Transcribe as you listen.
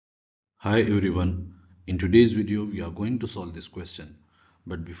Hi everyone, in today's video we are going to solve this question.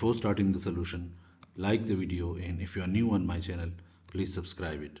 But before starting the solution, like the video, and if you are new on my channel, please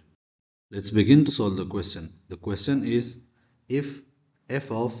subscribe it. Let's begin to solve the question. The question is, if f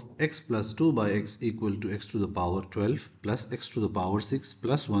of x plus 2 by x equal to x to the power 12 plus x to the power 6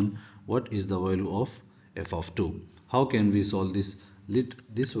 plus 1, what is the value of f of 2? How can we solve this? Let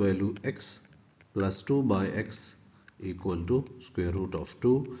this value x plus 2 by x equal to square root of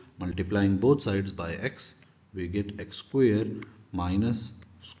 2. Multiplying both sides by x, we get x square minus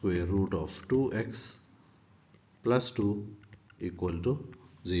square root of 2x plus 2 equal to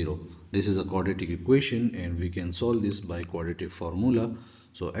 0. This is a quadratic equation and we can solve this by quadratic formula.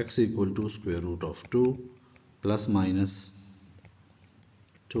 So x equal to square root of 2 plus minus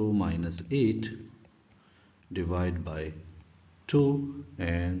 2 minus 8 divide by 2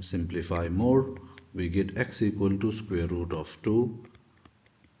 and simplify more. We get x equal to square root of 2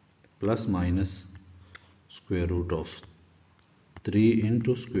 plus minus square root of 3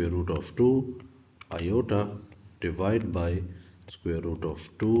 into square root of 2 iota divide by square root of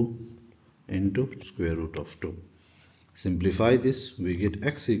 2 into square root of 2. Simplify this, we get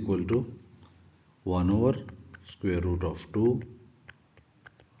x equal to 1 over square root of 2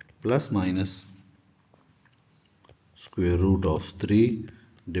 plus minus square root of 3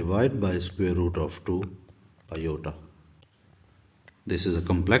 divide by square root of 2 iota. This is a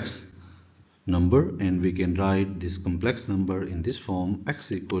complex number and we can write this complex number in this form: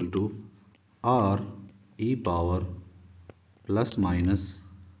 x equal to r e power plus minus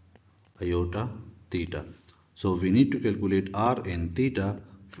iota theta. So we need to calculate r and theta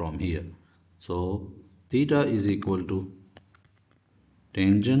from here. So theta is equal to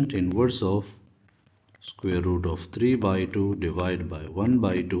tangent inverse of square root of 3 by 2 divided by 1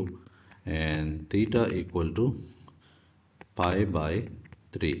 by 2, and theta equal to pi by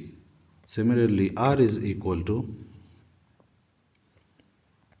 3. Similarly, r is equal to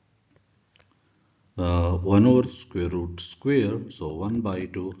 1 over square root square, so 1 by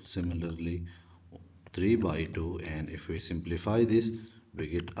 2, similarly 3 by 2, and if we simplify this, we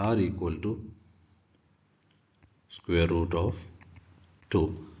get r equal to square root of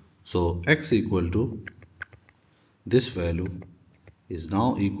 2. So x equal to this value is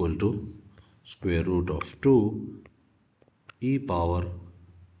now equal to square root of 2 e power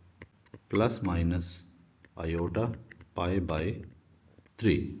plus minus iota pi by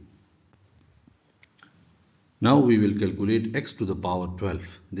 3. Now we will calculate x to the power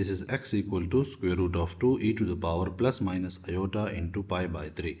 12. This is x equal to square root of 2 e to the power plus minus iota into pi by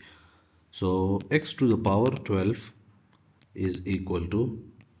 3. So x to the power 12 is equal to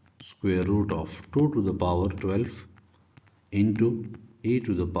square root of 2 to the power 12 into e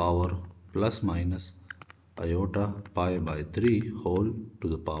to the power plus minus iota pi by 3 whole to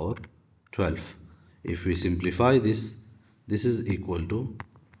the power 12. If we simplify this, this is equal to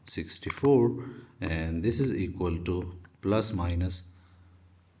 64 and this is equal to plus minus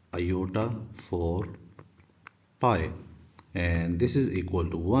iota 4 pi, and this is equal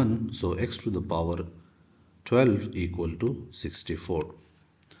to 1. So x to the power 12 equal to 64.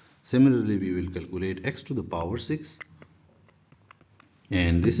 Similarly, we will calculate x to the power 6,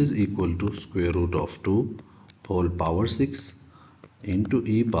 and this is equal to square root of 2 whole power 6 into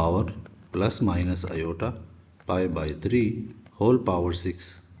e power plus minus iota pi by 3 whole power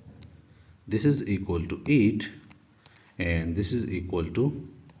 6. This is equal to 8, and this is equal to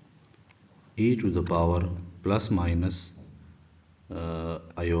e to the power plus minus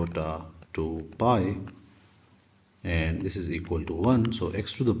iota 2 pi, and this is equal to 1. So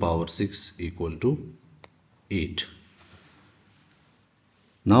x to the power 6 equal to 8.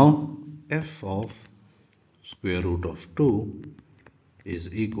 Now f of square root of 2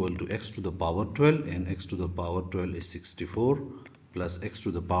 is equal to x to the power 12, and x to the power 12 is 64 plus x to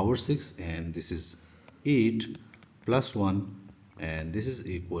the power 6, and this is 8 plus 1, and this is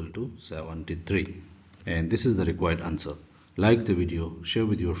equal to 73. And this is the required answer. Like the video, share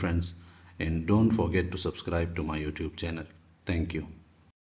with your friends, and don't forget to subscribe to my YouTube channel. Thank you.